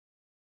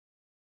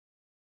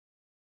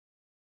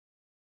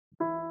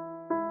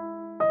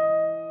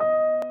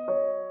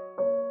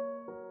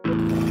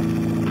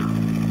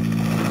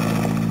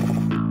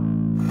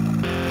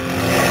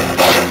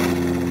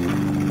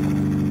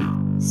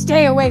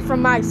Stay away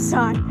from my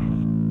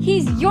son.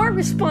 He's your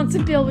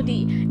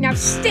responsibility. Now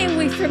stay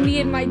away from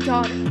me and my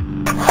daughter.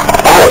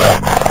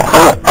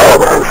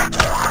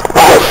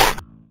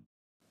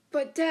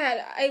 But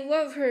Dad, I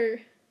love her.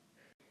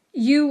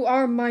 You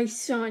are my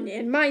son,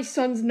 and my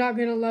son's not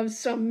gonna love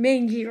some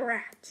mangy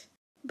rat.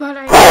 But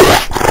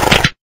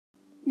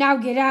Now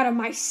get out of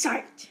my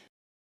sight.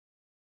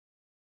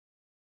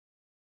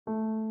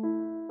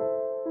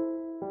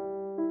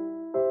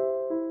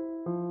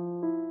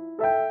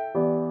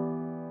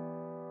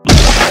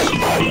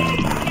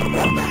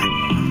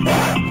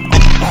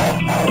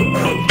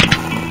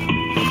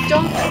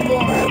 Don't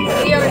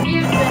worry, we are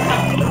here to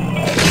help.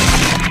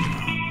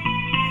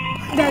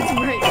 That's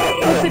right,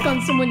 go click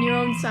on someone your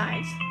own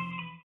size.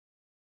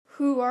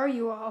 Who are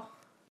you all?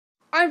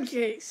 I'm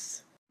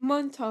Jace.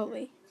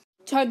 Montali.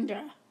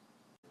 Tundra.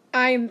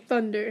 I am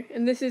Thunder,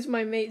 and this is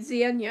my mate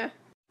Xenia.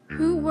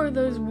 Who were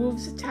those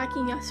wolves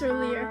attacking us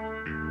earlier?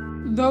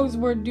 Those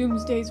were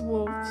Doomsday's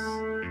wolves.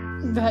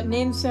 That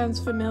name sounds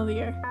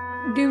familiar.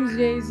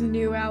 Doomsday is the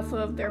new alpha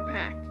of their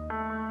pack.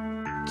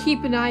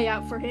 Keep an eye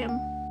out for him.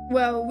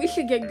 Well, we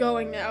should get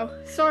going now.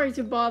 Sorry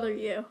to bother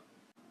you.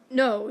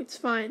 No, it's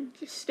fine.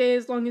 Just stay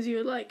as long as you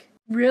would like.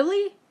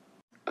 Really?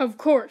 Of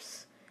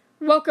course.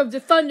 Welcome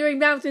to Thundering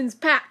Mountain's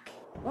pack.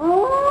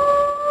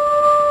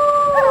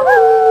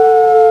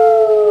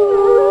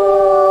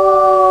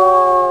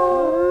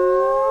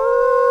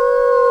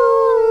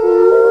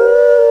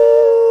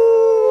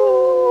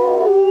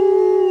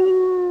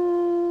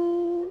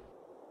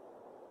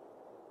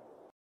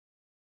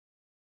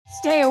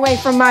 Stay away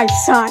from my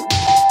son.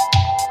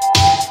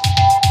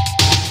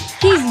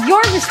 He's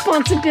your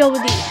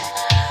responsibility.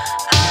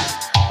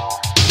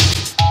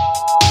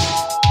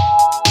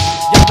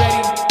 Y'all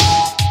ready?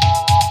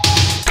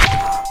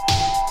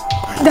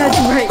 That's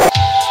right.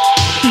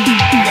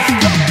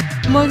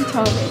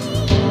 Montali.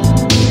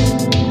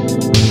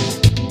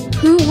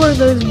 Who were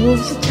those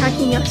wolves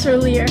attacking us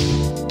earlier?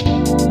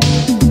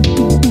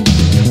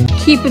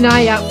 Keep an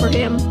eye out for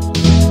him.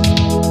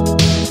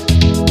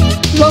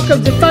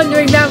 Welcome to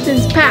Thundering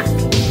Mountain's pack.